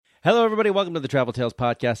Hello, everybody. Welcome to the Travel Tales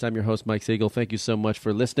Podcast. I'm your host, Mike Siegel. Thank you so much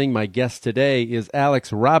for listening. My guest today is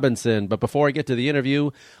Alex Robinson. But before I get to the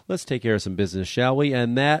interview, let's take care of some business, shall we?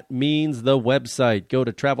 And that means the website. Go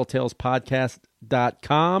to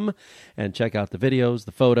traveltalespodcast.com and check out the videos,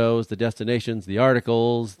 the photos, the destinations, the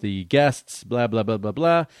articles, the guests, blah, blah, blah, blah,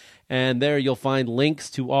 blah. And there you'll find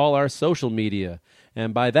links to all our social media.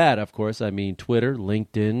 And by that, of course, I mean Twitter,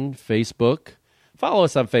 LinkedIn, Facebook. Follow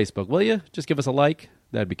us on Facebook, will you? Just give us a like.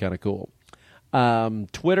 That'd be kind of cool.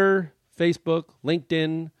 Twitter, Facebook,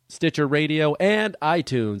 LinkedIn, Stitcher Radio, and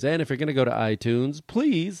iTunes. And if you're going to go to iTunes,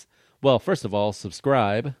 please, well, first of all,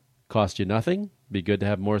 subscribe. Cost you nothing. Be good to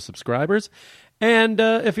have more subscribers. And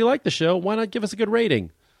if you like the show, why not give us a good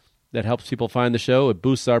rating? That helps people find the show. It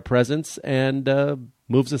boosts our presence and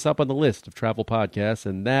moves us up on the list of travel podcasts,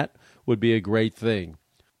 and that would be a great thing.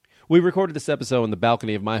 We recorded this episode in the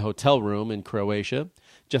balcony of my hotel room in Croatia,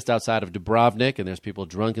 just outside of Dubrovnik, and there's people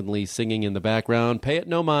drunkenly singing in the background. Pay it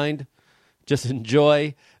no mind. Just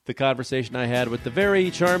enjoy the conversation I had with the very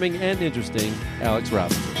charming and interesting Alex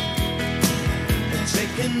Robinson.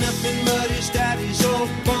 Taking nothing but his daddy's old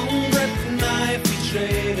bone grip knife. He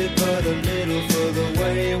traded but a little for the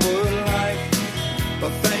wayward life.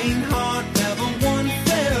 But faint heart never won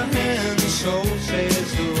fair hand. So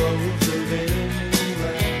says the rose of England.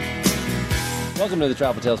 Welcome to the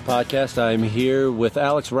Travel Tales Podcast. I'm here with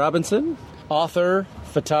Alex Robinson, author,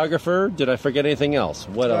 photographer. Did I forget anything else?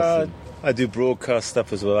 What else? I do broadcast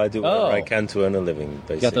stuff as well. I do whatever I can to earn a living,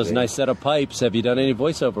 basically. You got those nice set of pipes. Have you done any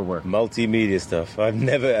voiceover work? Multimedia stuff. I've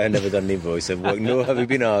never done any voiceover work, nor have I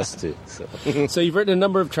been asked to. So you've written a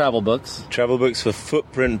number of travel books. Travel books for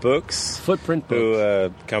Footprint Books. Footprint Books. Who are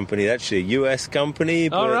a company, actually a US company,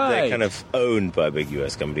 but they're kind of owned by a big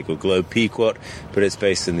US company called Globe Pequot, but it's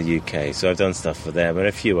based in the UK. So I've done stuff for them and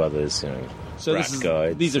a few others, you know. So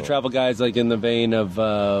these are travel guides like in the vein of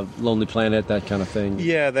Lonely Planet, that kind of thing?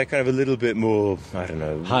 Yeah, they're kind of a little bit more, I don't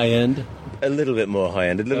know... high-end? A little bit more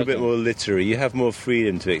high-end, a little bit more literary. You have more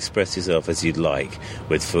freedom to express yourself as you'd like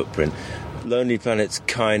with Footprint. Lonely Planet's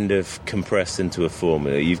kind of compressed into a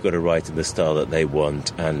formula. You've got to write in the style that they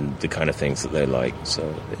want and the kind of things that they like.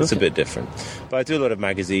 So it's a bit different. But I do a lot of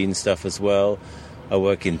magazine stuff as well. I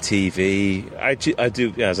work in TV. I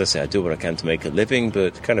do, as I say, I do what I can to make a living,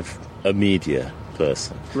 but kind of a media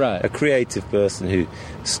person, right? A creative person who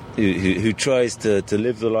tries to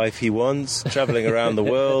live the life he wants, traveling around the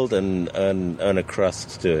world and earn a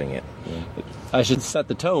crust doing it. Yeah. I should set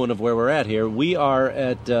the tone of where we're at here. We are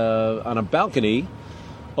at on a balcony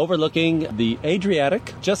overlooking the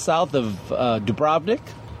Adriatic, just south of Dubrovnik,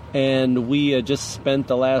 and we just spent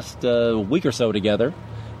the last week or so together.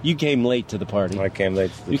 You came late to the party. I came late.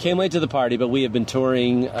 You came late to the party, but we have been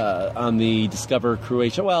touring on the Discover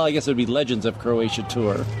Croatia. Well, I guess it would be Legends of Croatia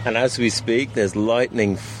tour. And as we speak, there's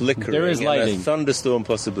lightning flickering. There is lightning. And a thunderstorm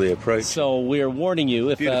possibly approaching. So we are warning you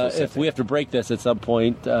if we have to break this at some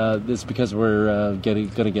point. This is because we're going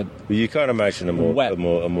to get. Well, you can't imagine a more wet. a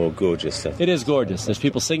more gorgeous setting. It is gorgeous. There's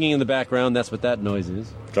people singing in the background. That's what that noise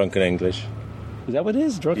is. Drunken English. Is that what it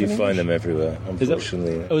is? Drunken English? You find them everywhere,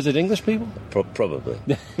 unfortunately. Is it English people? Probably.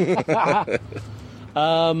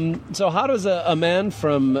 So how does a man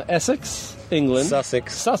from Essex, England...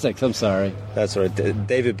 Sussex, I'm sorry. That's right.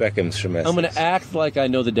 David Beckham's from Essex. I'm going to act like I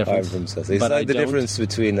know the difference. I'm from Sussex. But it's like the difference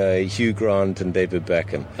between Hugh Grant and David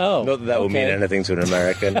Beckham. Oh, not that will mean anything to an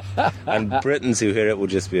American. And Britons who hear it will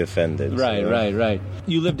just be offended. Right.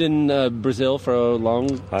 You lived in Brazil for a long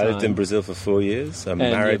time. I lived in Brazil for 4 years. I'm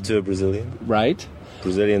married to a Brazilian. Right.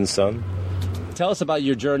 Brazilian son. Tell us about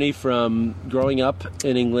your journey from growing up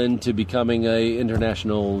in England to becoming an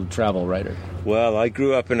international travel writer. Well, I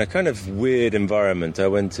grew up in a kind of weird environment. I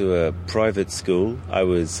went to a private school. I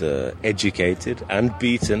was educated and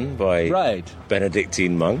beaten by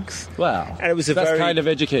Benedictine monks. Wow. And it was best kind of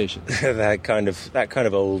education. that kind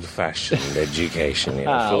of old-fashioned education. You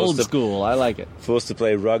know, old school. I like it. Forced to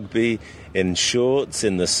play rugby in shorts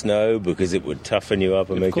in the snow because it would toughen you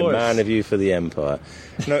up and make a man of you for the empire.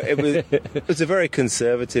 No, it was a very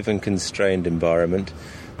conservative and constrained environment.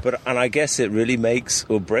 And I guess it really makes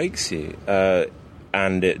or breaks you.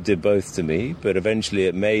 And it did both to me, but eventually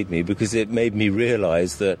it made me, because it made me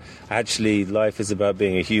realize that actually life is about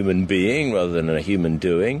being a human being rather than a human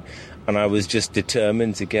doing. And I was just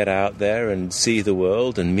determined to get out there and see the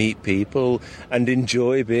world and meet people and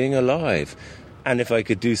enjoy being alive. And if I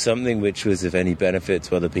could do something which was of any benefit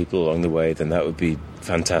to other people along the way, then that would be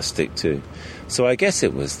fantastic too. So I guess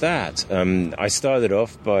it was that. I started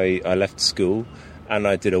off I left school and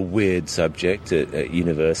I did a weird subject at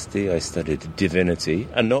university. I studied divinity,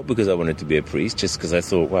 and not because I wanted to be a priest, just because I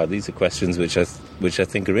thought, wow, these are questions which I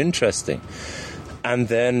think are interesting. And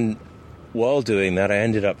then, while doing that, I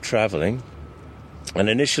ended up traveling. And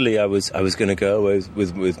initially, I was going to go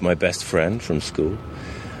with my best friend from school.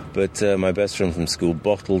 But my best friend from school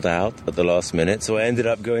bottled out at the last minute. So I ended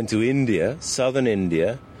up going to India, southern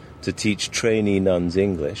India, to teach trainee nuns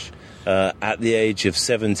English at the age of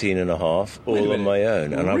 17 and a half, all on my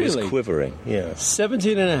own. And really? I was quivering, yeah.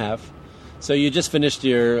 17 and a half. So you just finished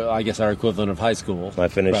your, I guess, our equivalent of high school. I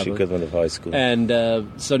finished the equivalent of high school. And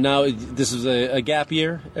so now this was a gap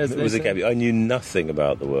year, as they say? It was a gap year. I knew nothing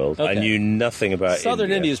about the world. Okay. I knew nothing about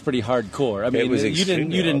Southern India is pretty hardcore. I mean, it was you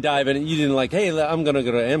didn't dive in. You didn't like, hey, I'm going to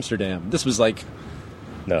go to Amsterdam. This was like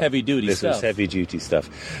heavy-duty stuff. This was heavy-duty stuff.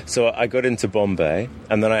 So I got into Bombay,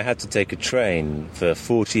 and then I had to take a train for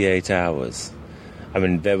 48 hours. I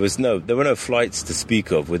mean, there were no flights to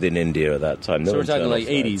speak of within India at that time. So we're talking like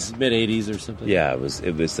 80s, mid-80s or something? Yeah, it was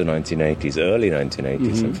the 1980s, early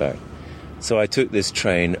 1980s, in fact. So I took this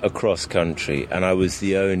train across country, and I was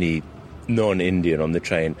the only non-Indian on the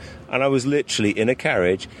train. And I was literally in a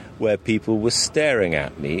carriage where people were staring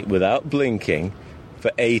at me without blinking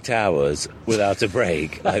for 8 hours without a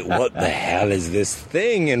break. Like, what the hell is this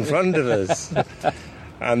thing in front of us?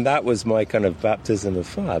 And that was my kind of baptism of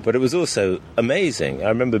fire. But it was also amazing. I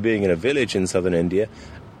remember being in a village in southern India,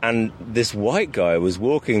 and this white guy was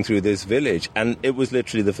walking through this village, and it was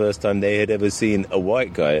literally the first time they had ever seen a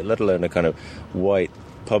white guy, let alone a kind of white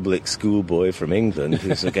public school boy from England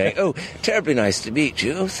who's going, oh, terribly nice to meet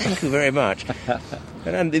you. Oh, thank you very much.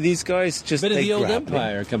 And these guys just... A bit of the old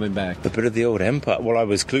empire coming back. A bit of the old empire. Well, I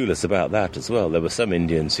was clueless about that as well. There were some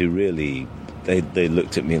Indians who really... They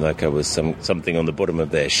looked at me like I was something on the bottom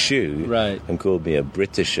of their shoe, right, and called me a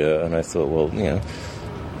Britisher, and I thought, well,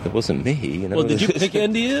 it wasn't me. Well, did you pick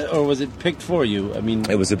India, or was it picked for you? I mean,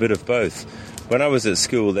 it was a bit of both. When I was at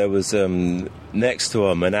school, there was next to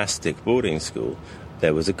our monastic boarding school,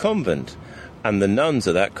 there was a convent, and the nuns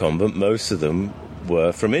at that convent, most of them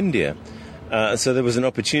were from India. So there was an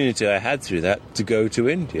opportunity I had through that to go to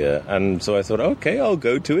India. And so I thought, okay, I'll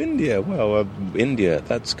go to India. Well, India,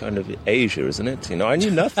 that's kind of Asia, isn't it? I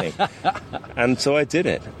knew nothing. And so I did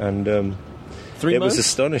it. And 3 months? It was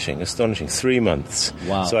astonishing. 3 months.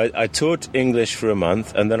 Wow. So I taught English for a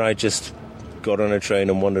month, and then I just got on a train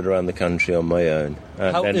and wandered around the country on my own.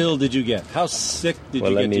 How ill did you get? How sick did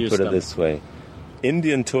you get to your stomach? Well, let me put it this way.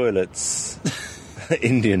 Indian toilets...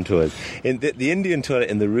 Indian toilet. In the Indian toilet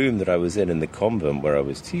in the room that I was in the convent where I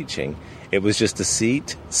was teaching, it was just a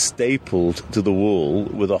seat stapled to the wall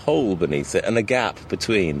with a hole beneath it and a gap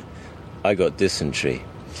between. I got dysentery.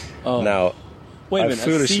 Oh. Now, wait a minute, I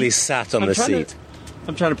foolishly sat on the seat.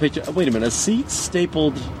 I'm trying to picture... Wait a minute. A seat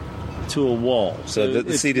stapled to a wall. So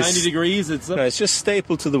the seat is 90 degrees? No, it's just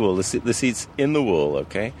stapled to the wall. The seat's in the wall,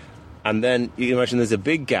 okay? And then you can imagine there's a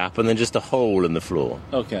big gap and then just a hole in the floor.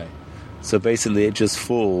 Okay. So basically, it just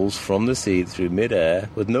falls from the seat through midair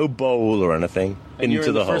with no bowl or anything and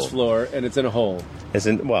into the hole. First floor, and it's in a hole.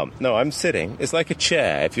 No, I'm sitting. It's like a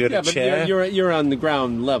chair. If you had a chair, you're on the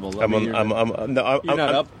ground level. You're not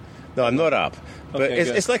up. No, I'm not up. But okay,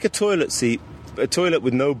 it's like a toilet seat, a toilet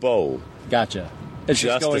with no bowl. Gotcha. It's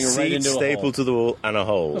just going a seat right into a stapled hole. To the wall and a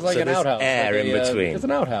hole. It's like so an outhouse. Air like in between. It's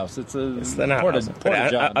an outhouse. It's an outhouse.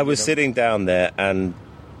 I was sitting down there and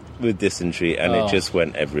with dysentery, and it just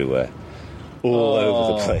went everywhere. All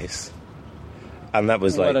over the place. And that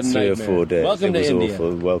was like 3 or 4 days. Welcome to India.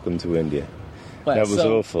 Awful. Welcome to India. Well, that was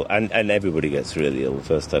awful. And everybody gets really ill the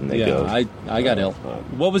first time they go. Yeah, I got ill.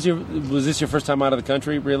 Was this your first time out of the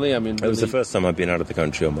country, really? I mean, it was the first time I've been out of the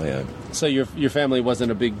country on my own. So your family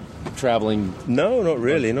wasn't a big traveling... No, not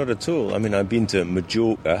really, not at all. I mean, I've been to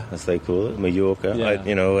Majorca, as they call it, Mallorca,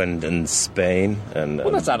 and Spain. Well,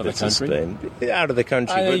 that's out of the country. Spain. Out of the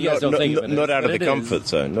country, but not out of the comfort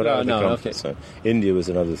zone. Not out of the comfort zone. India was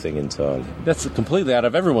another thing entirely. That's completely out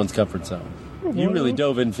of everyone's comfort zone. You really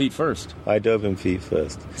dove in feet first. I dove in feet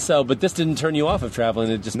first. So, but this didn't turn you off of traveling.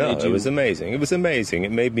 It just made you... No, it was amazing. It was amazing.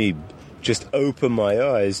 It made me just open my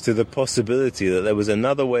eyes to the possibility that there was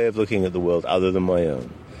another way of looking at the world other than my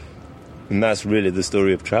own. And that's really the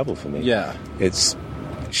story of travel for me. Yeah. It's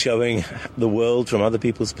showing the world from other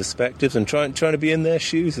people's perspectives and trying to be in their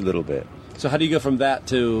shoes a little bit. So how do you go from that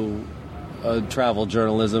to travel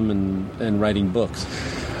journalism and writing books?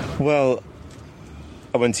 Well,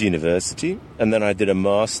 I went to university, and then I did a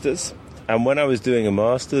master's. And when I was doing a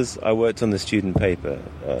master's, I worked on the student paper,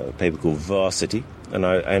 a paper called Varsity, and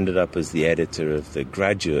I ended up as the editor of the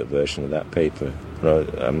graduate version of that paper.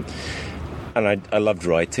 And I loved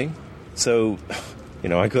writing. So,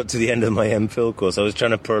 I got to the end of my MPhil course. I was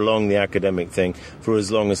trying to prolong the academic thing for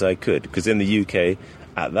as long as I could, because in the UK,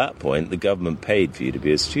 at that point, the government paid for you to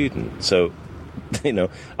be a student. So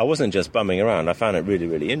I wasn't just bumming around. I found it really,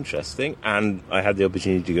 really interesting, and I had the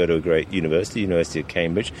opportunity to go to a great university, University of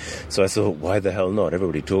Cambridge. So I thought, why the hell not?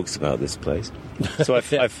 Everybody talks about this place. So I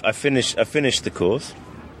finished the course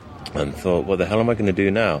and thought, what the hell am I going to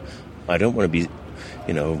do now? I don't want to be,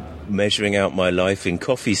 measuring out my life in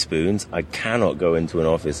coffee spoons. I cannot go into an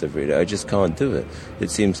office every day. I just can't do it. It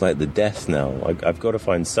seems like the death knell. I've got to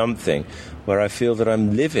find something where I feel that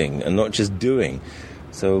I'm living and not just doing.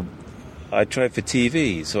 So I tried for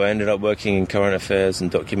TV. So I ended up working in current affairs and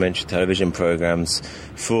documentary television programs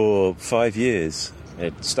for 5 years.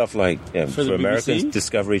 Stuff like for Americans,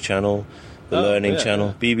 Discovery Channel, the Learning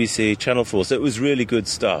Channel, BBC, Channel 4. So it was really good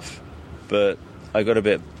stuff. But I got a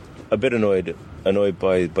bit annoyed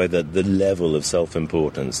by the level of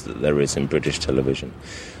self-importance that there is in British television.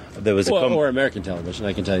 There was or American television,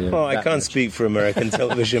 I can tell you. Well, I can't speak for American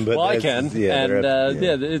television, but well, I can,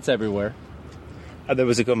 it's everywhere. There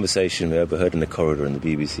was a conversation we overheard in the corridor in the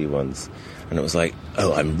BBC once, and it was like,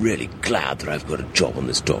 I'm really glad that I've got a job on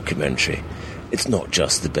this documentary. It's not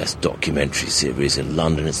just the best documentary series in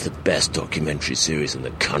London, it's the best documentary series in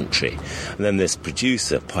the country. And then this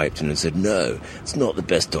producer piped in and said, no, it's not the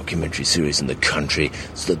best documentary series in the country,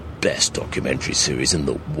 it's the best documentary series in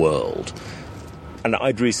the world. And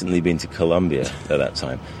I'd recently been to Colombia at that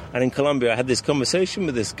time. And in Colombia, I had this conversation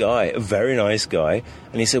with this guy, a very nice guy.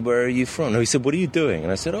 And he said, where are you from? And he said, what are you doing?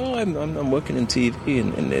 And I said, I'm working in TV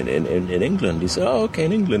in England. He said, okay,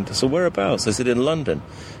 in England. So whereabouts? I said, in London.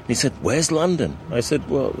 And he said, where's London? I said,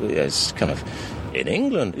 well, it's kind of in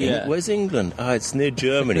England. Yeah. Where's England? It's near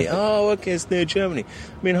Germany. Okay, it's near Germany.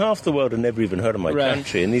 I mean, half the world had never even heard of my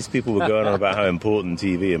country. And these people were going on about how important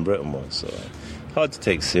TV in Britain was. So hard to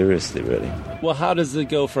take seriously, really. Well, how does it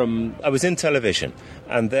go from... I was in television,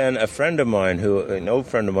 and then an old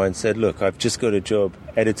friend of mine, said, look, I've just got a job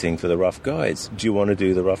editing for the Rough Guides. Do you want to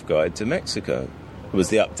do the Rough Guide to Mexico? It was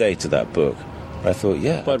the update to that book. I thought,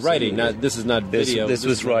 yeah. But absolutely. Writing, this is not video. This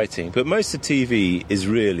was writing. But most of TV is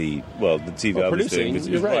really, the TV I was doing was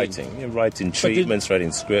writing. You're writing treatments,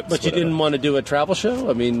 writing scripts. But you didn't want to do a travel show?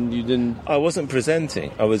 I mean, you didn't... I wasn't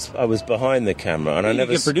presenting. I was behind the camera. And you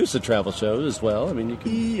could produce a travel show as well. I mean, you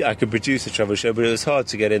could... Yeah, I could produce a travel show, but it was hard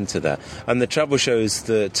to get into that. And the travel shows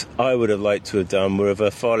that I would have liked to have done were of a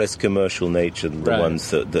far less commercial nature than the ones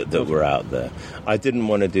that were out there. I didn't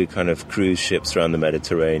want to do kind of cruise ships around the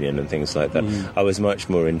Mediterranean and things like that. I was much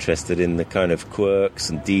more interested in the kind of quirks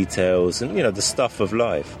and details and, the stuff of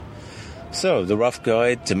life. So, the Rough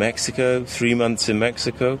Guide to Mexico, 3 months in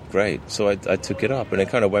Mexico, great. So I took it up, and it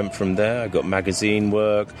kind of went from there. I got magazine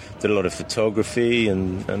work, did a lot of photography,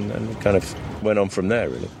 and kind of went on from there,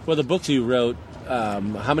 really. Well, the books you wrote,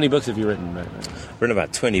 how many books have you written? I've written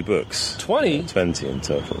about 20 books. 20? 20 in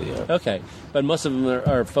total, yeah. Okay. But most of them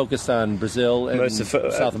are focused on Brazil and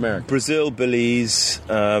South America. Brazil, Belize,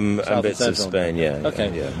 and bits of Spain, yeah.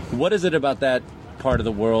 Okay. Yeah. What is it about that part of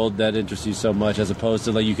the world that interests you so much, as opposed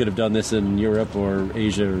to, like, you could have done this in Europe or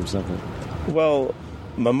Asia or something? Well,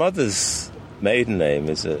 my mother's maiden name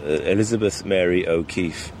is Elizabeth Mary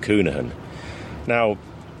O'Keefe Coonahan. Now,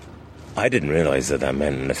 I didn't realise that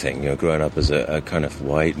meant anything, growing up as a kind of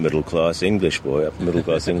white, middle-class English boy,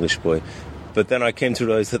 But then I came to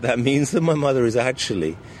realise that means that my mother is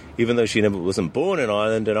actually, even though she wasn't born in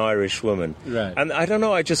Ireland, an Irish woman. Right. And I don't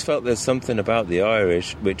know, I just felt there's something about the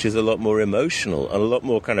Irish which is a lot more emotional and a lot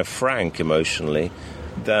more kind of frank emotionally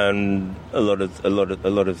than a lot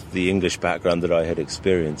of the English background that I had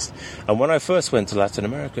experienced. And when I first went to Latin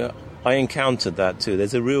America, I encountered that too.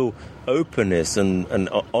 There's a real openness and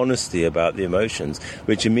honesty about the emotions,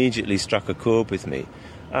 which immediately struck a chord with me.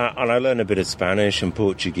 And I learned a bit of Spanish and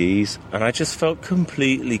Portuguese, and I just felt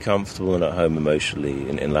completely comfortable and at home emotionally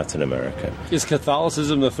in Latin America. Is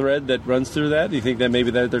Catholicism the thread that runs through that? Do you think that maybe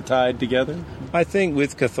they're tied together? I think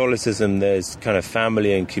with Catholicism there's kind of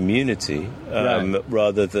family and community,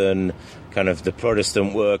 rather than kind of the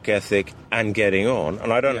Protestant work ethic and getting on.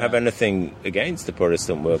 And I don't have anything against the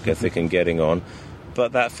Protestant work ethic and getting on,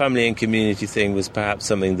 but that family and community thing was perhaps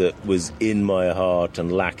something that was in my heart and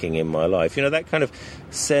lacking in my life. That kind of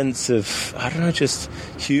sense of, just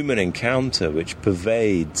human encounter which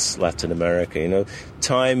pervades Latin America.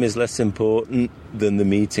 Time is less important than the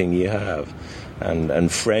meeting you have. And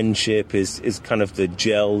friendship is kind of the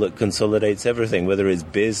gel that consolidates everything, whether it's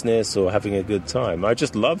business or having a good time. I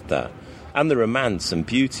just loved that. And the romance and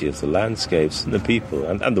beauty of the landscapes and the people.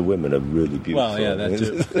 And the women are really beautiful. Well, yeah, that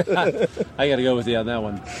too. I got to go with you on that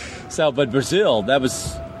one. So, but Brazil,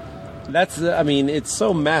 it's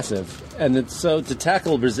so massive. And it's so, to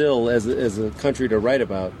tackle Brazil as a country to write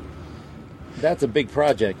about, that's a big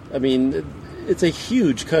project. I mean, it's a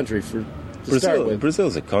huge country for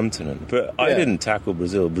Brazil's a continent, but I didn't tackle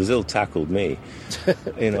Brazil. Brazil tackled me.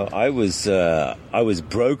 I was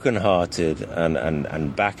broken-hearted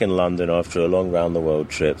and back in London after a long round-the-world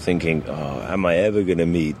trip, thinking, am I ever going to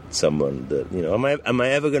meet someone that, am I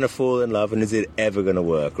ever going to fall in love, and is it ever going to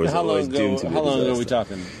work, or is it always doomed to be a disaster? How long ago are we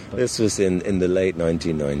talking? This was in the late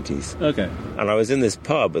 1990s. Okay. And I was in this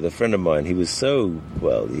pub with a friend of mine. He was so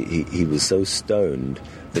stoned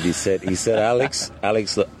that he said, Alex,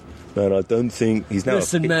 look, man, I don't think he's now.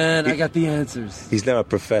 Listen, man, I got the answers. He's now a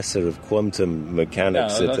professor of quantum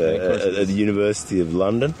mechanics at the University of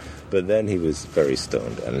London. But then he was very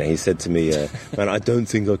stoned, and he said to me, "Man, I don't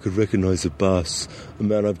think I could recognise a bus.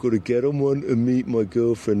 Man, I've got to get on one and meet my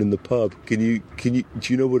girlfriend in the pub. Do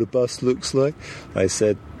you know what a bus looks like?" I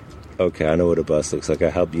said, "Okay, I know what a bus looks like.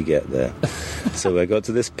 I'll help you get there." So I got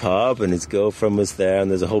to this pub, and his girlfriend was there, and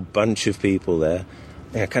there's a whole bunch of people there.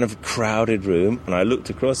 A kind of crowded room, and I looked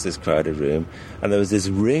across this crowded room, and there was this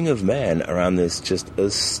ring of men around this just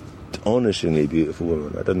astonishingly beautiful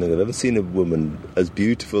woman. I don't think I've ever seen a woman as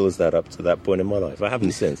beautiful as that up to that point in my life. I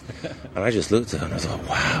haven't since. And I just looked at her and I thought,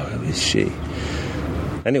 wow, who is she?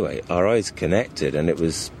 Anyway, our eyes connected, and it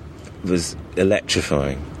was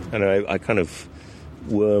electrifying. And I kind of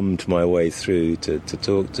wormed my way through to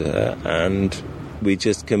talk to her, and we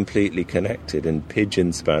just completely connected in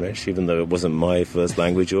pidgin Spanish, even though it wasn't my first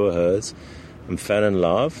language or hers, and fell in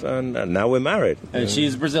love, and now we're married. And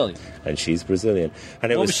she's Brazilian. And she's Brazilian.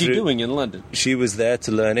 And what was she doing in London? She was there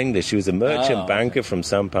to learn English. She was a merchant banker from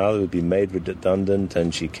Sao Paulo who'd been made redundant,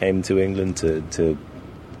 and she came to England to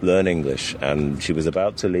learn English, and she was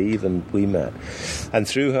about to leave, and we met. And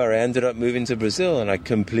through her, I ended up moving to Brazil, and I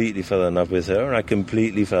completely fell in love with her, and I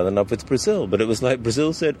completely fell in love with Brazil. But it was like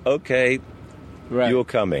Brazil said, okay, you're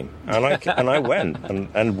coming. And I went,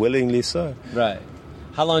 and willingly so. Right.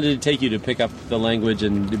 How long did it take you to pick up the language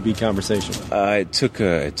and to be conversational? It took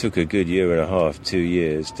a good year and a half, 2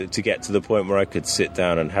 years, to get to the point where I could sit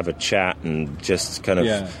down and have a chat and just kind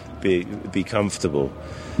of be comfortable.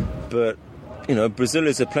 But, Brazil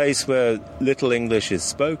is a place where little English is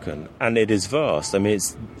spoken, and it is vast. I mean,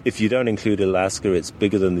 if you don't include Alaska, it's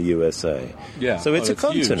bigger than the USA. Yeah. So it's a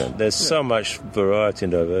continent. Huge. There's so much variety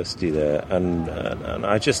and diversity there, and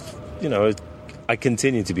I just, I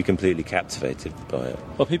continue to be completely captivated by it.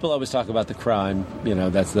 Well, people always talk about the crime.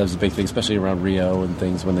 That's a big thing, especially around Rio and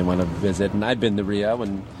things when they want to visit. And I've been to Rio,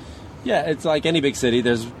 and it's like any big city.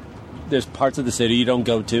 There's parts of the city you don't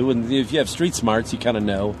go to, and if you have street smarts, you kind of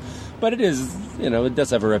know. But it is, it does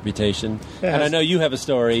have a reputation. Yes. And I know you have a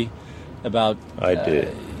story about. I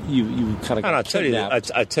do. You kind of. And I'll tell you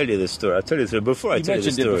the story. I'll tell you the story before I tell you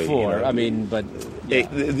the story. You mentioned it before. I mean, but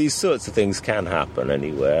these sorts of things can happen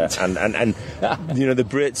anywhere. And the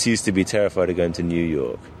Brits used to be terrified of going to New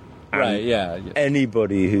York. And right. Yeah.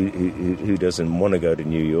 Anybody who doesn't want to go to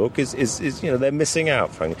New York is they're missing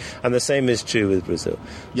out, frankly. And the same is true with Brazil.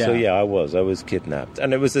 Yeah. So I was kidnapped,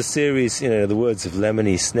 and it was a series. The words of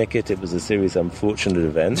Lemony Snicket. It was a series of unfortunate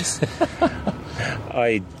events.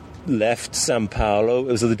 I left Sao Paulo.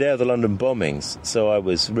 It was the day of the London bombings, so I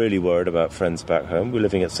was really worried about friends back home. We were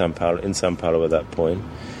living in Sao Paulo at that point.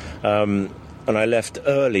 And I left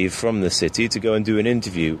early from the city to go and do an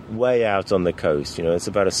interview way out on the coast. It's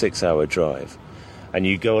about a 6-hour drive. And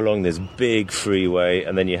you go along this big freeway,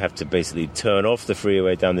 and then you have to basically turn off the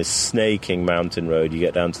freeway down this snaking mountain road. You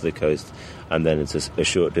get down to the coast, and then it's a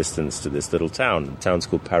short distance to this little town. The town's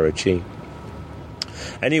called Paraty.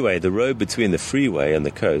 Anyway, the road between the freeway and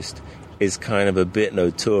the coast is kind of a bit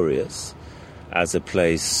notorious as a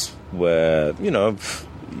place where,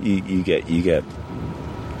 you get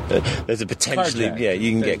there's a potentially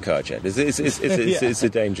you can get carjacked. It's a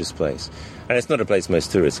dangerous place, and it's not a place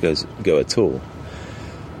most tourists go at all.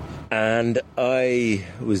 And I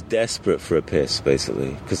was desperate for a piss,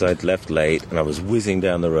 basically, because I'd left late and I was whizzing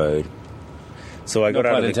down the road. So I got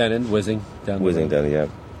out of the intended, whizzing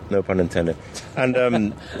down. No pun intended.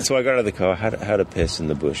 And so I got out of the car, had a piss in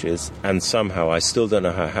the bushes, and somehow, I still don't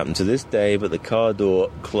know how it happened to this day, but the car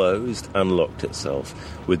door closed and locked itself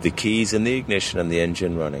with the keys in the ignition and the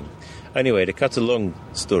engine running. Anyway, to cut a long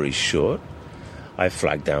story short, I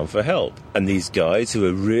flagged down for help. And these guys, who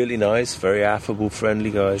were really nice, very affable,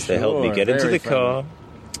 friendly guys, they helped me get into the car.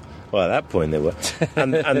 Well, at that point they were.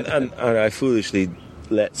 And I foolishly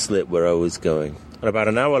let slip where I was going. And about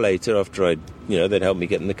an hour later, after they'd helped me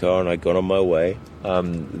get in the car and I'd gone on my way,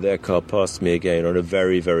 their car passed me again on a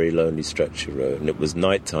very, very lonely stretch of road. And it was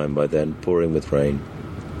nighttime by then, pouring with rain.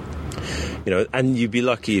 And you'd be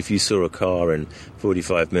lucky if you saw a car in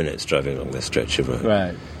 45 minutes driving along this stretch of road.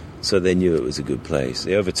 Right. So they knew it was a good place.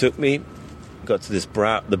 They overtook me, got to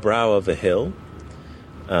the brow of a hill,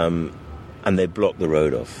 and and they blocked the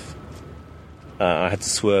road off. I had to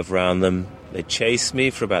swerve around them. They chased me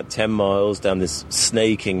for about 10 miles down this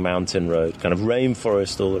snaking mountain road, kind of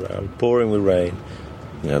rainforest all around, pouring with rain,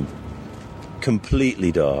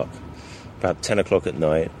 completely dark, about 10 o'clock at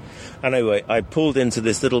night. Anyway, I pulled into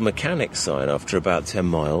this little mechanic sign after about 10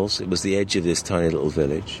 miles. It was the edge of this tiny little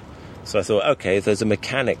village. So I thought, okay, if there's a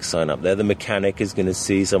mechanic sign up there, the mechanic is going to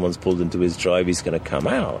see someone's pulled into his drive, he's going to come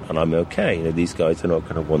out, and I'm okay. These guys are not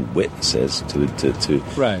going to want witnesses to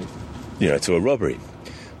right. To a robbery.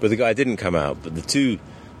 But the guy didn't come out. But the two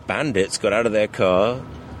bandits got out of their car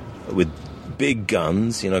with big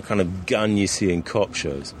guns, kind of gun you see in cop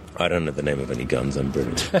shows. I don't know the name of any guns, I'm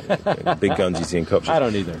British. Big guns you see in cop shows. I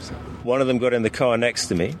don't either. So. One of them got in the car next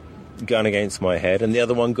to me, gun against my head, and the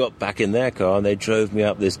other one got back in their car, and they drove me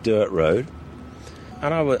up this dirt road.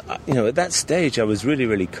 And I was, at that stage, I was really,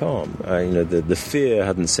 really calm. The fear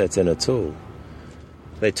hadn't set in at all.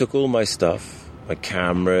 They took all my stuff, my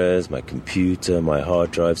cameras, my computer, my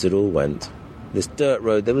hard drives, it all went. This dirt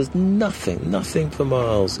road, there was nothing for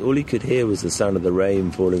miles. All you could hear was the sound of the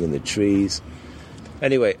rain falling in the trees.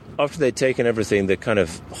 Anyway, after they'd taken everything, the kind of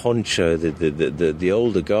honcho, the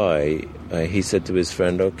older guy, he said to his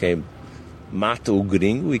friend, okay, mata o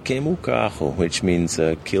gringo e queima o carro, which means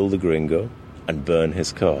kill the gringo and burn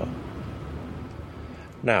his car.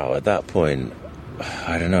 Now, at that point,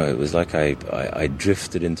 I don't know, it was like I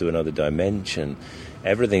drifted into another dimension.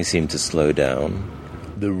 Everything seemed to slow down.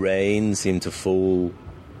 The rain seemed to fall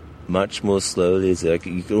much more slowly. You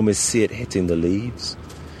could almost see it hitting the leaves.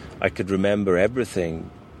 I could remember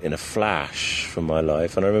everything in a flash from my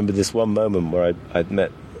life. And I remember this one moment where I'd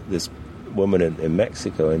met this woman in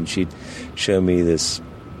Mexico, and she'd show me this,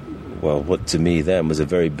 well, what to me then was a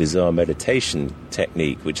very bizarre meditation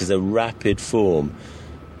technique, which is a rapid form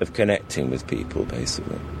of connecting with people,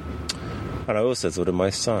 basically. And I also thought of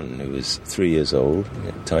my son, who was 3 years old,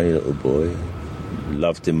 a tiny little boy.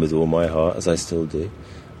 Loved him with all my heart, as I still do.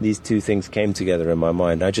 These two things came together in my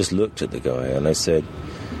mind. I just looked at the guy and I said,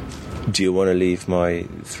 do you want to leave my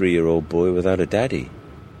 3-year-old boy without a daddy?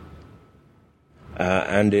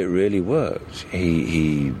 And it really worked.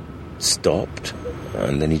 He stopped,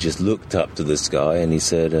 and then he just looked up to the sky and he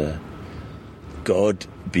said, God,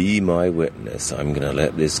 be my witness. I'm going to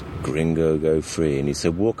let this gringo go free. And he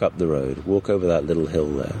said, walk up the road, walk over that little hill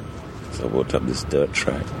there. So I walked up this dirt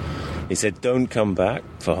track. He said, don't come back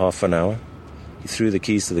for half an hour. He threw the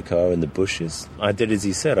keys to the car in the bushes. I did as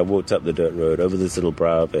he said. I walked up the dirt road, over this little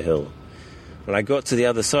brow of a hill. And I got to the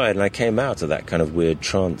other side, and I came out of that kind of weird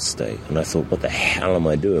trance state. And I thought, what the hell am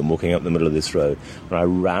I doing walking up the middle of this road? And I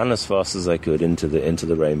ran as fast as I could into the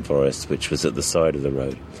rainforest, which was at the side of the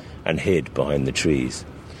road, and hid behind the trees.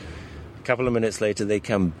 A couple of minutes later, they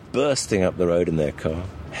come bursting up the road in their car,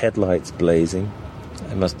 headlights blazing.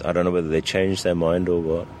 I don't know whether they changed their mind or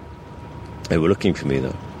what. They were looking for me,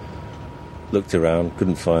 though. Looked around,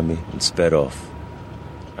 couldn't find me, and sped off.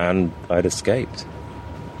 And I'd escaped.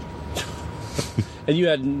 And you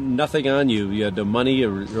had nothing on you? You had no money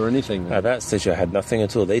or anything? At that stage, I had nothing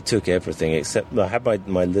at all. They took everything, except I had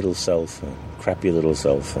my little cell phone, crappy little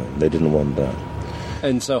cell phone. They didn't want that.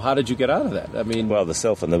 And so how did you get out of that? I mean... Well, the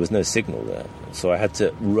cell phone, there was no signal there. So I had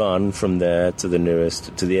to run from there to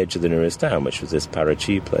the edge of the nearest town, which was this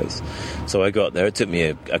Parachi place. So I got there. It took me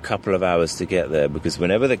a couple of hours to get there, because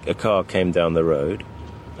whenever a car came down the road,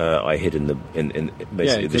 I hid in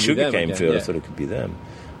basically the sugarcane field. I thought it could be them.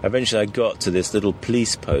 Eventually I got to this little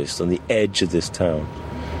police post on the edge of this town.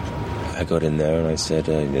 I got in there and I said,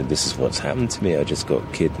 this is what's happened to me. I just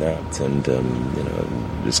got kidnapped, and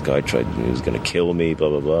this guy he was going to kill me, blah,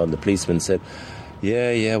 blah, blah. And the policeman said,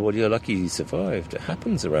 yeah, well, you're lucky you survived. It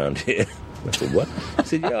happens around here. I said, what? I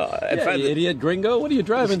said, yeah. In fact, you idiot gringo, what are you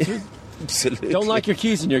driving through? Absolutely. Don't lock your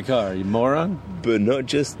keys in your car, you moron. But not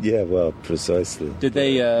just, precisely. Did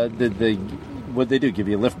they what'd they do, give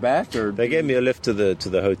you a lift back? Or they gave me a lift to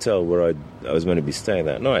the hotel where I was meant to be staying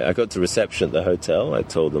that night. I got to reception at the hotel. I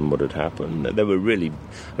told them what had happened. They were really...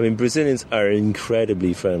 Brazilians are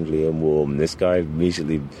incredibly friendly and warm. This guy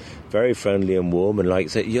immediately very friendly and warm, and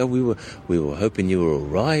said, we were hoping you were all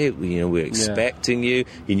right. We were expecting you.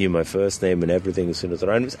 He knew my first name and everything as soon as I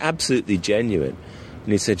ran. It was absolutely genuine.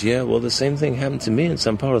 And he said, the same thing happened to me in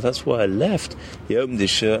Sao Paulo. That's why I left. He opened his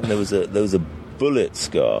shirt, and there was a bullet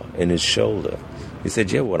scar in his shoulder. He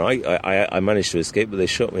said, when I managed to escape, but they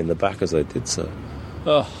shot me in the back as I did so.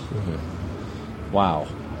 Oh. Mm-hmm. Wow.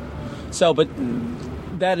 So, but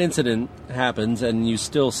that incident happens, and you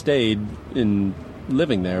still stayed in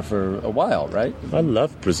living there for a while, right? I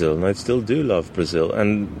love Brazil, and I still do love Brazil.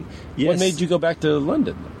 And yes, what made you go back to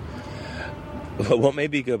London? Well, what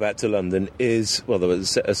made me go back to London is, well, there were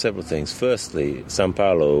several things. Firstly, Sao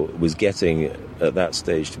Paulo was getting, at that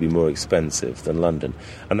stage, to be more expensive than London.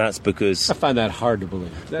 And that's because... I find that hard to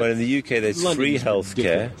believe. Well, in the UK, there's free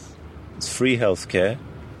healthcare. It's free healthcare.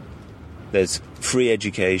 There's free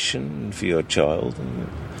education for your child.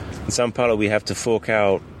 In Sao Paulo, we have to fork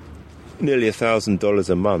out nearly $1,000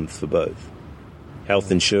 a month for both.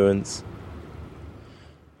 Health insurance.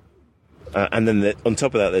 And then on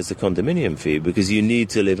top of that, there's the condominium fee, because you need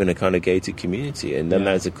to live in a kind of gated community. And then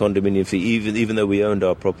there's a condominium fee. Even though we owned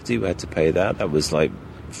our property, we had to pay that. That was like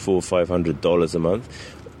 $400 or $500 a month.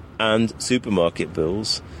 And supermarket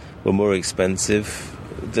bills were more expensive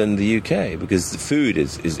than the UK, because the food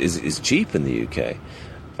is cheap in the UK.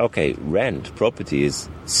 Okay, property is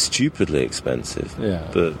stupidly expensive,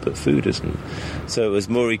 but food isn't. So it was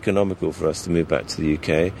more economical for us to move back to the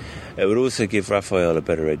UK. It would also give Raphael a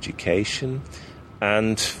better education,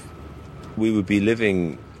 and we would be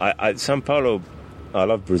living... Sao Paulo, I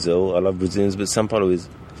love Brazil, I love Brazilians, but Sao Paulo is,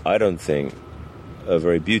 I don't think, a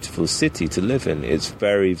very beautiful city to live in. It's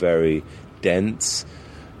very, very dense,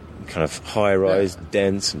 kind of high-rise,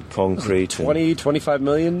 dense and concrete. 25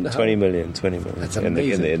 million? 20 million. That's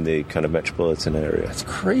amazing. In the kind of metropolitan area. That's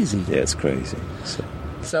crazy. Yeah, it's crazy.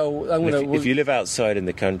 So I'm gonna... If you live outside in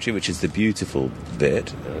the country, which is the beautiful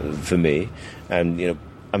bit for me, and,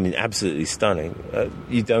 absolutely stunning,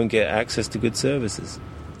 you don't get access to good services.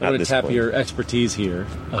 I'm going to tap your expertise here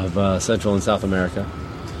of Central and South America.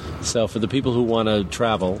 So for the people who want to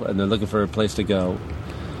travel and they're looking for a place to go,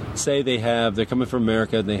 say they're coming from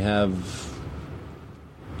America and they have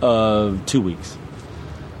 2 weeks.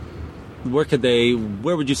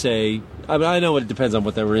 Where would you say, I know it depends on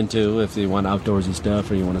what they were into, if they want outdoorsy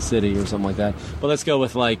stuff or you want a city or something like that, but let's go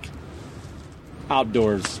with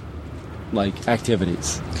outdoors,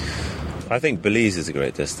 activities. I think Belize is a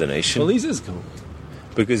great destination. Belize is cool.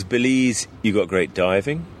 Because Belize, you got great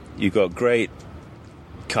diving, you got great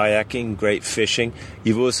kayaking, great fishing,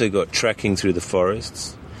 you've also got trekking through the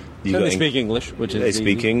forests. They speak English, which is They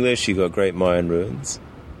speak English. You've got great Mayan ruins.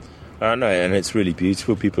 And it's really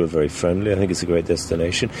beautiful. People are very friendly. I think it's a great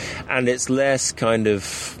destination. And it's less kind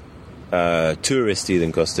of touristy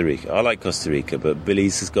than Costa Rica. I like Costa Rica, but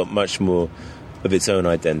Belize has got much more of its own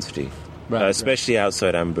identity, especially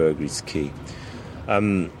outside Ambergris Key.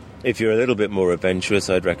 If you're a little bit more adventurous,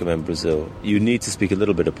 I'd recommend Brazil. You need to speak a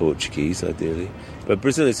little bit of Portuguese, ideally. But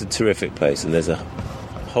Brazil is a terrific place, and there's a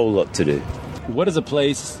whole lot to do. What is a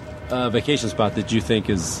vacation spot that you think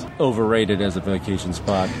is overrated as a vacation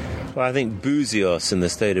spot? Well, I think Buzios in the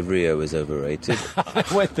state of Rio is overrated. I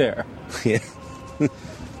went there. Yeah.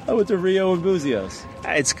 I went to Rio and Buzios.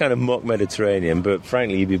 It's kind of mock Mediterranean, but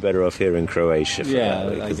frankly, you'd be better off here in Croatia for that,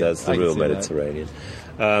 because that's the real Mediterranean.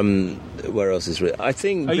 Where else is real? I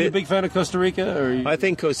think. Are you a big fan of Costa Rica? I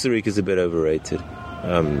think Costa Rica's a bit overrated.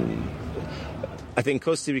 I think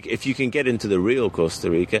Costa Rica, if you can get into the real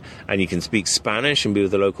Costa Rica and you can speak Spanish and be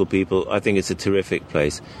with the local people, I think it's a terrific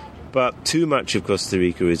place. But too much of Costa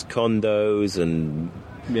Rica is condos, and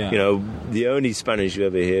the only Spanish you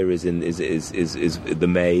ever hear is the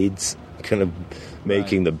maids kind of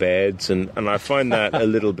making the beds, and I find that a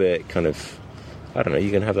little bit kind of, I don't know.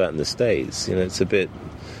 You can have that in the States.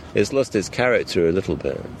 It's lost its character a little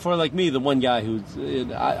bit. For me, the one guy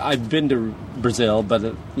I've been to Brazil, but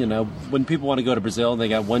when people want to go to Brazil and they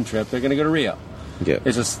got one trip, they're going to go to Rio. Yeah.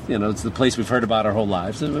 It's just it's the place we've heard about our whole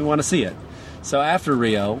lives, and we want to see it. So after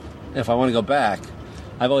Rio, if I want to go back,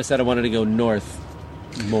 I've always said I wanted to go north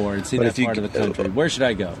more and see that part of the country. Where should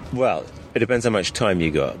I go? Well, it depends how much time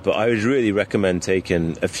you got, but I would really recommend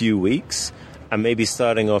taking a few weeks. And maybe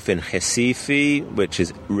starting off in Recife, which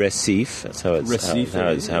is Recife. That's how it's written. It's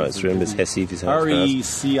Recife is how it's pronounced.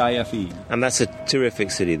 Recife. And that's a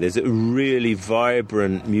terrific city. There's a really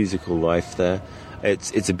vibrant musical life there.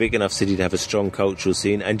 It's a big enough city to have a strong cultural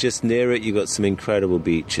scene. And just near it, you've got some incredible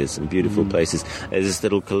beaches and beautiful places. There's this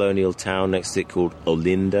little colonial town next to it called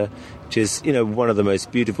Olinda, which is, one of the most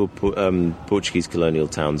beautiful Portuguese colonial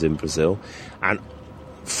towns in Brazil. And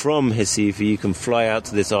from Recife, you can fly out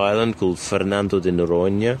to this island called Fernando de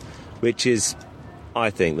Noronha, which is,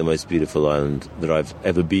 I think, the most beautiful island that I've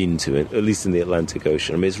ever been to, at least in the Atlantic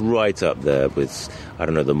Ocean. I mean, it's right up there with,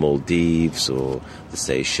 the Maldives or the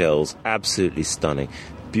Seychelles. Absolutely stunning.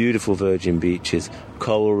 Beautiful virgin beaches,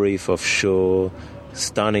 coral reef offshore,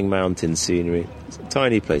 stunning mountain scenery. It's a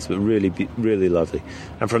tiny place, but really, really lovely.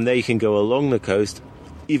 And from there, you can go along the coast,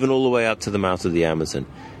 even all the way up to the mouth of the Amazon.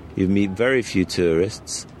 You meet very few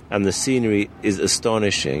tourists, and the scenery is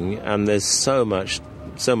astonishing, and there's so much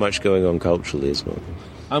going on culturally as well.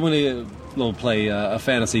 I'm going to play a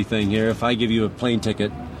fantasy thing here. If I give you a plane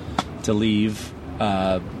ticket to leave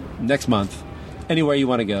next month, anywhere you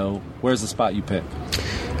want to go, where's the spot you pick?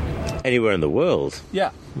 Anywhere in the world?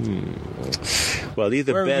 Yeah. Well,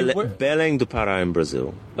 either Belém do Pará in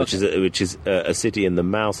Brazil, which is a city in the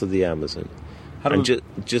mouth of the Amazon.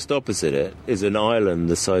 Just opposite it is an island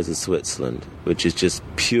the size of Switzerland, which is just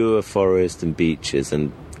pure forest and beaches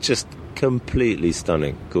and just completely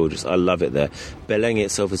stunning, gorgeous. I love it there. Belém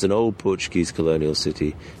itself is an old Portuguese colonial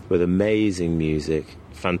city with amazing music,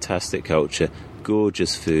 fantastic culture,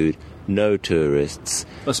 gorgeous food, no tourists.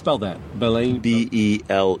 Let's spell that. Belém.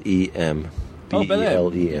 B-E-L-E-M.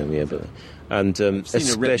 B-E-L-E-M, yeah, Belém. And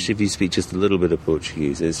especially if you speak just a little bit of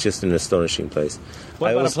Portuguese, it's just an astonishing place.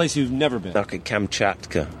 What about a place you've never been? Like at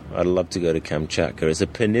Kamchatka. I'd love to go to Kamchatka. It's a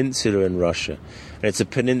peninsula in Russia. And it's a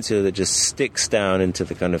peninsula that just sticks down into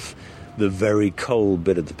the kind of the very cold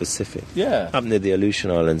bit of the Pacific. Yeah. Up near the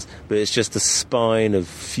Aleutian Islands. But it's just a spine of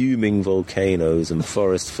fuming volcanoes and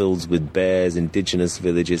forest filled with bears, indigenous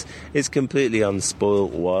villages. It's completely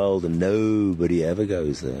unspoilt, wild, and nobody ever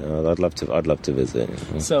goes there. I'd love to visit.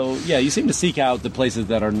 So, yeah, you seem to seek out the places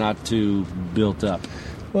that are not too built up.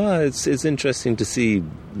 Well, it's interesting to see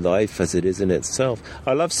life as it is in itself.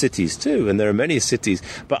 I love cities too, and there are many cities,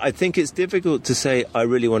 but I think it's difficult to say I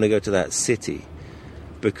really want to go to that city,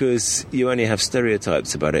 because you only have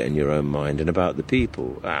stereotypes about it in your own mind and about the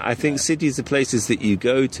people. I think cities are places that you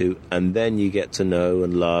go to and then you get to know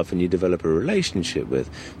and love and you develop a relationship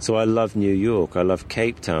with. So I love New York, I love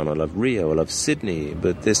Cape Town, I love Rio, I love Sydney,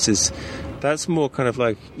 but that's more kind of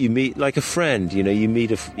like you meet like a friend, you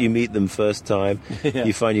meet them first time, yeah.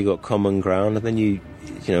 You find you got common ground, and then you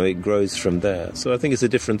know it grows from there. So I think it's a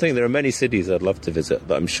different thing. There are many cities I'd love to visit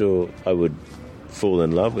that I'm sure I would fall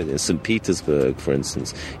in love with it. St. Petersburg, for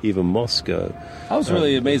instance, even Moscow. I was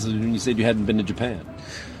really amazed when you said you hadn't been to Japan.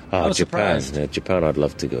 I was surprised. Yeah, Japan I'd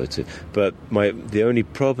love to go to. But the only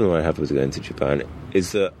problem I have with going to Japan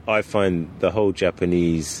is that I find the whole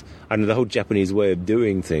Japanese way of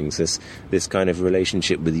doing things, this kind of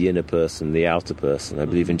relationship with the inner person, the outer person. I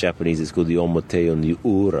believe in Japanese it's called the omote and the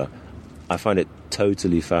ura. I find it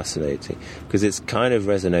totally fascinating because it kind of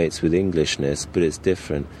resonates with Englishness, but it's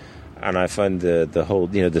different. And I find the whole,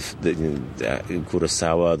 the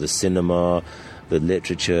Kurosawa, the cinema, the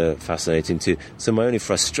literature fascinating too. So my only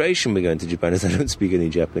frustration with going to Japan is I don't speak any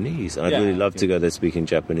Japanese. I'd really love to go there speaking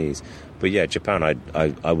Japanese. But yeah, Japan,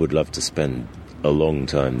 I would love to spend a long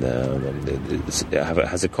time there. It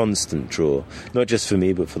has a constant draw, not just for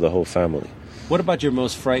me, but for the whole family. What about your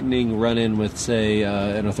most frightening run-in with, say,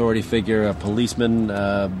 an authority figure, a policeman,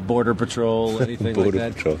 border patrol, anything like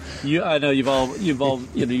that? Border patrol. I know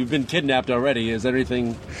you've been kidnapped already. Is there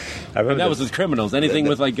anything? That was with criminals. Anything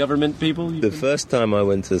with like government people? The first time I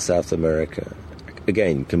went to South America,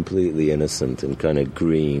 again completely innocent and kind of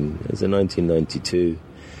green. It was in 1992.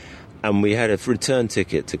 And we had a return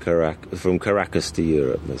ticket to from Caracas to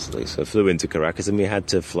Europe, mostly. So I flew into Caracas, and we had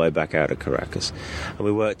to fly back out of Caracas. And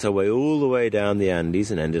we worked our way all the way down the Andes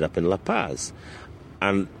and ended up in La Paz.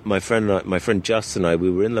 And my friend Justin and I, we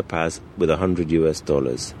were in La Paz with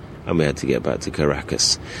 $100, and we had to get back to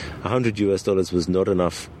Caracas. $100 was not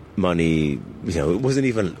enough money. It wasn't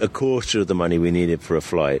even a quarter of the money we needed for a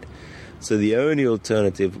flight. So the only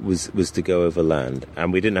alternative was to go over land,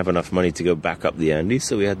 and we didn't have enough money to go back up the Andes,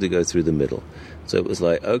 so we had to go through the middle. So it was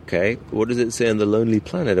like, okay, what does it say on the Lonely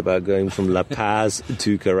Planet about going from La Paz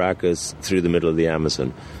to Caracas through the middle of the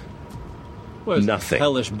Amazon? Nothing.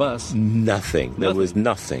 Hellish bus. Nothing. There was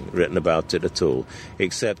nothing written about it at all,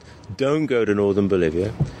 except don't go to northern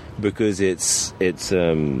Bolivia because it's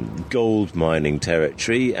gold mining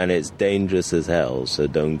territory and it's dangerous as hell, so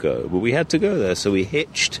don't go. But we had to go there, so we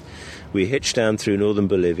hitched down through northern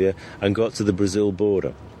Bolivia and got to the Brazil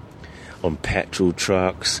border on petrol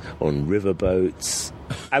trucks, on riverboats.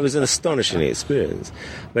 It was an astonishing experience.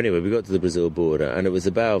 But anyway, we got to the Brazil border, and it was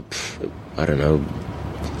about,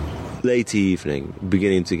 late evening,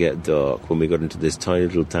 beginning to get dark, when we got into this tiny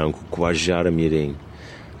little town called Guajará-Mirim.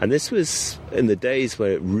 And this was in the days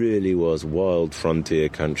where it really was wild frontier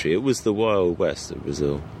country. It was the Wild West of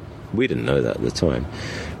Brazil. We didn't know that at the time.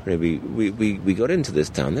 We got into this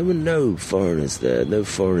town. There were no foreigners there. No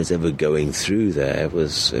foreigners ever going through there. It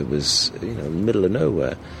was in the middle of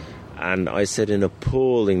nowhere. And I said in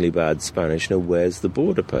appallingly bad Spanish, where's the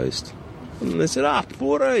border post? And they said,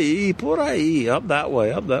 por ahí, up that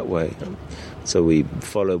way. So we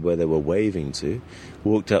followed where they were waving to,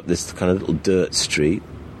 walked up this kind of little dirt street,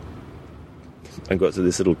 and got to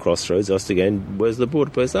this little crossroads, asked again, where's the border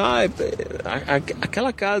post?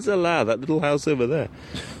 Aquela casa lá, that little house over there.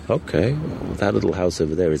 Okay, well, that little house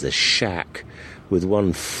over there is a shack with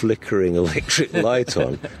one flickering electric light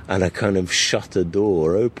on and a kind of shutter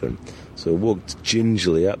door open. So I walked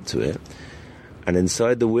gingerly up to it, and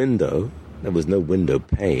inside the window, there was no window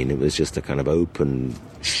pane, it was just a kind of open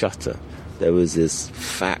shutter. There was this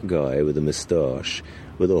fat guy with a moustache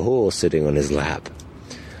with a horse sitting on his lap.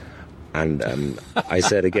 And I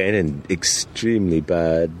said again in extremely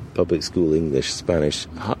bad public school English, Spanish,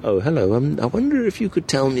 "Oh, hello, I wonder if you could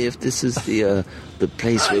tell me if this is the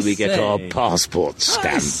place where we get our passport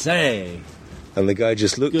stamp." I say. And the guy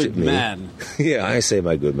just looked at me. Good man. Yeah, I say,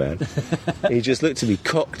 my good man. He just looked at me,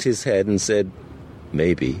 cocked his head and said,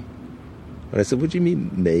 "Maybe." And I said, "What do you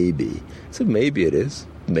mean, maybe?" He said, "Maybe it is.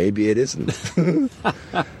 Maybe it isn't."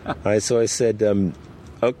 So I said,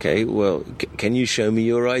 "Okay, well, can you show me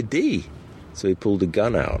your ID?" So he pulled a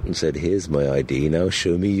gun out and said, "Here's my ID, now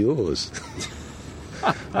show me yours."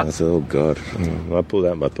 I said, "Oh, God." I pulled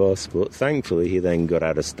out my passport. Thankfully, he then got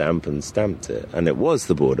out a stamp and stamped it. And it was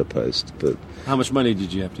the border post, but... How much money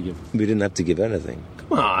did you have to give? We didn't have to give anything.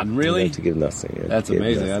 Come on, really? We didn't have to give nothing. Yeah. That's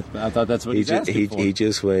amazing. I thought that's what he's asking for. He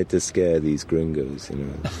just wanted to scare these gringos, you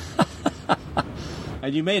know.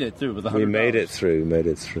 And you made it through with $100. We made it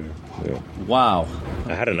through. Yeah. Wow.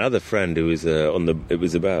 I had another friend who was it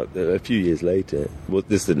was about a few years later. Well,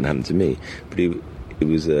 this didn't happen to me, but he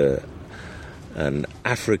was an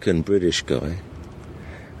African British guy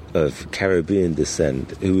of Caribbean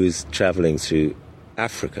descent who was travelling through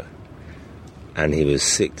Africa, and he was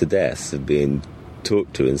sick to death of being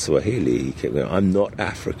talked to in Swahili. He kept going, "I'm not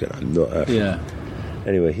African. I'm not African." Yeah.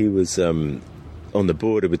 Anyway, he was on the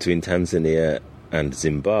border between Tanzania and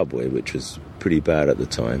Zimbabwe, which was pretty bad at the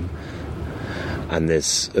time. And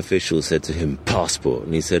this official said to him, "Passport."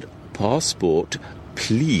 And he said, "Passport,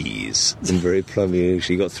 please." In very plummy English.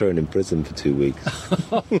 He got thrown in prison for 2 weeks.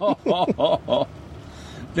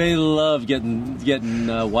 They love getting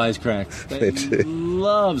wisecracks. They do.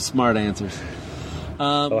 Love smart answers.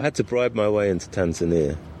 I had to bribe my way into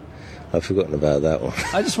Tanzania. I've forgotten about that one.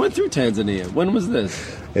 I just went through Tanzania. When was this?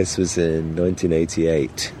 This was in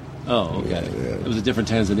 1988. Oh, okay. Yeah. It was a different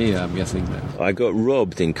Tanzania, I'm guessing. Then. I got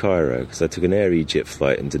robbed in Cairo because I took an Air Egypt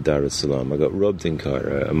flight into Dar es Salaam. I got robbed in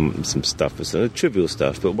Cairo and some stuff, some trivial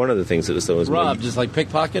stuff. But one of the things that was robbed, just like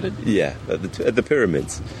pickpocketed? Yeah, at the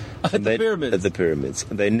pyramids. At the pyramids.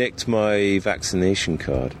 They nicked my vaccination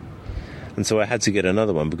card. And so I had to get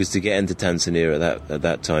another one because to get into Tanzania at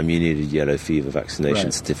that time you needed a yellow fever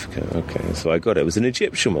vaccination certificate. Okay, so I got it. It was an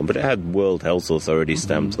Egyptian one, but it had World Health Authority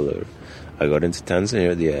stamped all over. I got into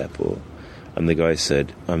Tanzania at the airport, and the guy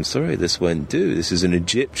said, "I'm sorry, this won't do. This is an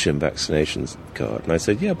Egyptian vaccination card." And I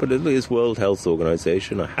said, "Yeah, but it's World Health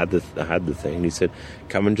Organization. I had the thing." And he said,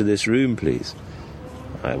 "Come into this room, please."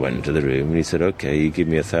 I went into the room, and he said, "Okay, you give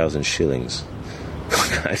me 1,000 shillings."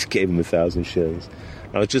 I gave him 1,000 shillings.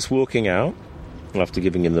 I was just walking out after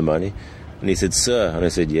giving him the money, and he said, "Sir," and I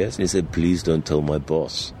said, "Yes," and he said, "Please don't tell my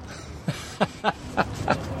boss."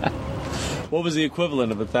 What was the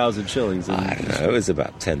equivalent of 1,000 shillings? I don't know. It was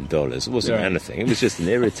about $10. It wasn't anything. It was just an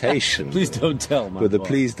irritation. Please don't tell my boss.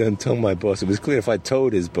 Please don't tell my boss. It was clear if I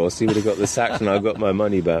told his boss, he would have got the sack and I got my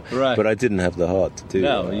money back. Right. But I didn't have the heart to do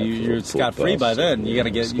that. No, you're scot-free by then. You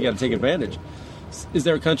got to take advantage. Is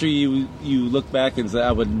there a country you look back and say,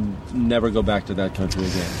 "I would never go back to that country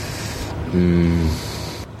again"?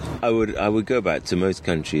 I would go back to most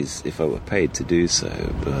countries if I were paid to do so,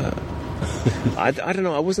 but I don't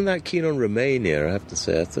know. I wasn't that keen on Romania, I have to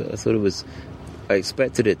say. I thought it was. I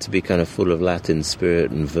expected it to be kind of full of Latin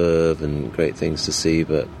spirit and verve and great things to see,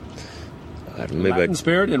 but I don't know. Maybe Latin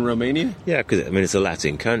spirit in Romania? Yeah, because it's a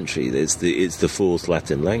Latin country. It's the fourth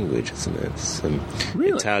Latin language, isn't it? It's,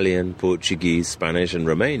 really? Italian, Portuguese, Spanish, and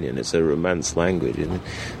Romanian. It's a Romance language, isn't it?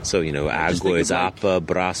 So agua is apa,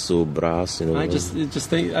 braço, braço.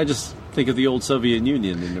 I just think of the old Soviet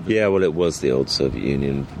Union and everything. Yeah, well, it was the old Soviet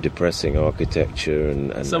Union, depressing architecture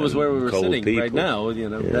and so was where we were sitting people. Right now.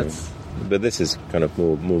 That's. But this is kind of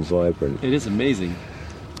more vibrant. It is amazing.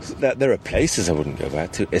 There are places I wouldn't go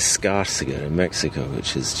back to. Escarcega in Mexico,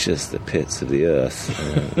 which is just the pits of the earth.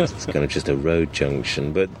 It's kind of just a road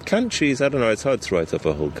junction. But countries, I don't know, it's hard to write off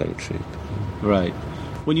a whole country. Right.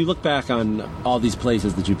 When you look back on all these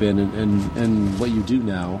places that you've been and what you do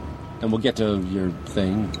now, and we'll get to your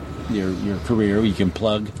thing, your career, you can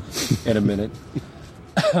plug in a minute.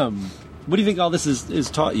 What do you think all this is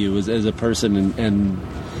taught you as a person and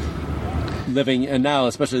living, and now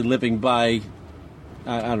especially living by...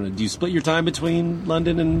 I don't know, do you split your time between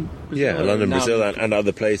London and Brazil? Yeah, London, Brazil, and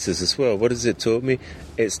other places as well. What has it taught me?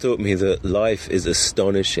 It's taught me that life is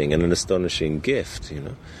astonishing and an astonishing gift,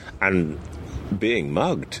 And being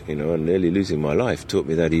mugged, and nearly losing my life taught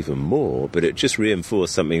me that even more, but it just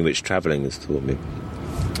reinforced something which travelling has taught me.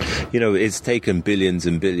 It's taken billions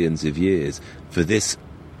and billions of years for this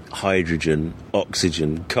hydrogen,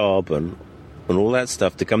 oxygen, carbon, and all that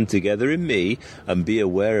stuff to come together in me and be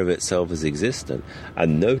aware of itself as existent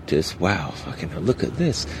and notice, wow, fucking hell, look at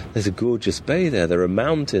this. There's a gorgeous bay there. There are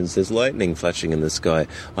mountains. There's lightning flashing in the sky.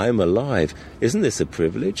 I am alive. Isn't this a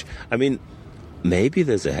privilege? I mean, maybe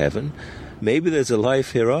there's a heaven. Maybe there's a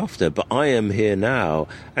life hereafter, but I am here now.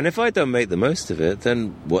 And if I don't make the most of it,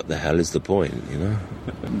 then what the hell is the point,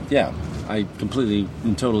 Yeah, I completely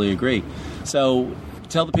and totally agree. So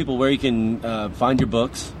tell the people where you can find your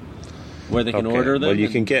books, where they can order them. Well, you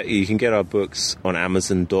can get our books on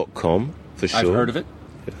Amazon.com for sure. I've heard of it.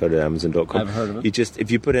 You've heard of Amazon.com. I've heard of it. If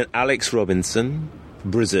you put in Alex Robinson,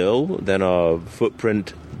 Brazil, then our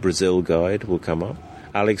Footprint Brazil guide will come up.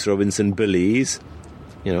 Alex Robinson, Belize,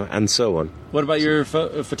 and so on. What about your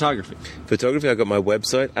photography? Photography, I've got my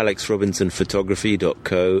website,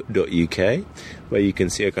 alexrobinsonphotography.co.uk, where you can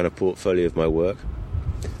see a kind of portfolio of my work.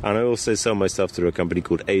 And I also sell my stuff through a company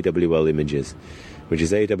called AWL Images, which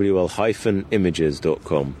is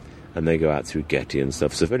awl-images.com, and they go out through Getty and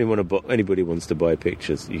stuff. So if anybody wants to buy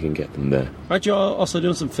pictures, you can get them there. Aren't you also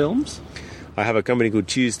doing some films? I have a company called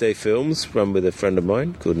Tuesday Films, run with a friend of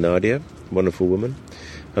mine called Nadia, wonderful woman,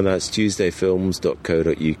 and that's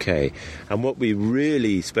tuesdayfilms.co.uk. And what we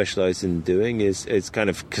really specialise in doing is kind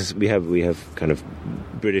of, because we have kind of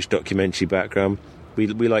British documentary background. We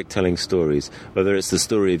like telling stories, whether it's the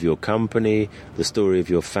story of your company, the story of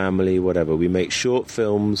your family, whatever. We make short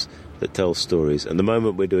films that tell stories. At the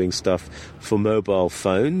moment, we're doing stuff for mobile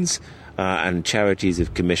phones, and charities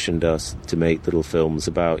have commissioned us to make little films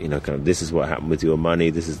about, kind of this is what happened with your money,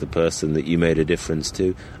 this is the person that you made a difference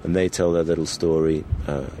to, and they tell their little story,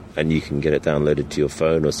 and you can get it downloaded to your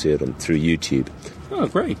phone or see it through YouTube. Oh,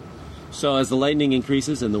 great. So as the lightning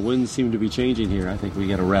increases and the winds seem to be changing here, I think we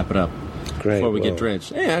got to wrap it up. Great, before we get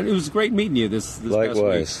drenched. Yeah, it was great meeting you this past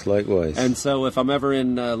week. Likewise. And so if I'm ever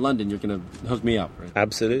in London, you're going to hook me up, right?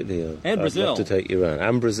 Absolutely. And Brazil. I'd love to take you around.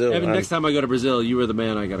 And Brazil. Evan, next time I go to Brazil, you are the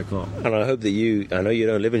man I got to call. And I hope that I know you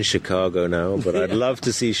don't live in Chicago now, but I'd love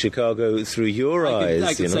to see Chicago through your eyes.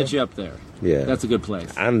 I can set you up there. Yeah. That's a good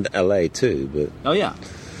place. And LA too. But oh, yeah.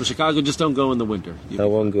 Well, Chicago, just don't go in the winter. I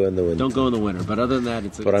won't go in the winter. Don't go in the winter. But other than that,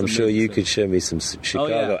 it's But I'm sure you could show me some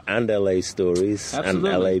Chicago and LA stories. Absolutely.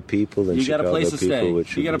 And LA people and Chicago people.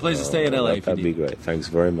 You got a place to stay in LA. That'd be great. Thanks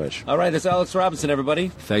very much. All right, it's Alex Robinson, everybody.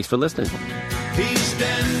 Thanks for listening. He's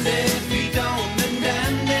damned if he don't, and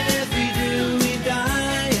damned if he do, he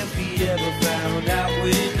die if he ever found out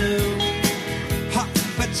we knew. Hot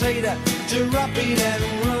potato to rub it and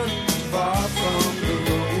run far from the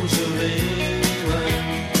rose of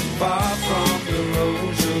England, far from the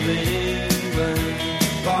rose of England.